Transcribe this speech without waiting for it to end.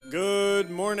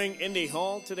morning, Indy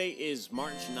Hall. Today is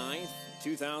March 9th,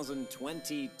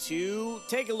 2022.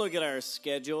 Take a look at our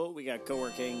schedule. We got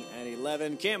co-working at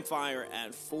 11, campfire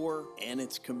at 4, and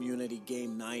it's community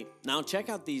game night. Now check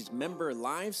out these member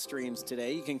live streams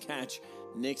today. You can catch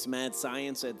Nick's Mad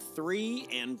Science at 3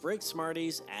 and Brick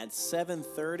Smarties at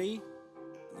 7:30.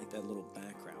 I like that little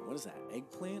background. What is that,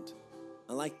 eggplant?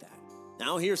 I like that.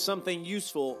 Now here's something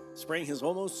useful. Spring has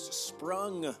almost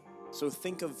sprung. So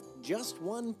think of just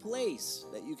one place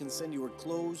that you can send your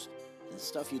clothes and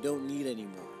stuff you don't need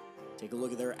anymore. Take a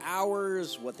look at their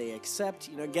hours, what they accept,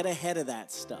 get ahead of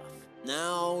that stuff.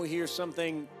 Now, here's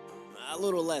something a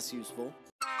little less useful.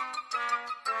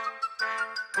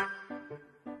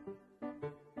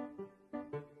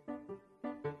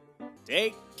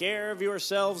 Take care of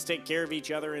yourselves, take care of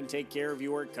each other, and take care of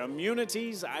your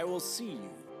communities. I will see you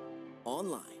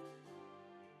online.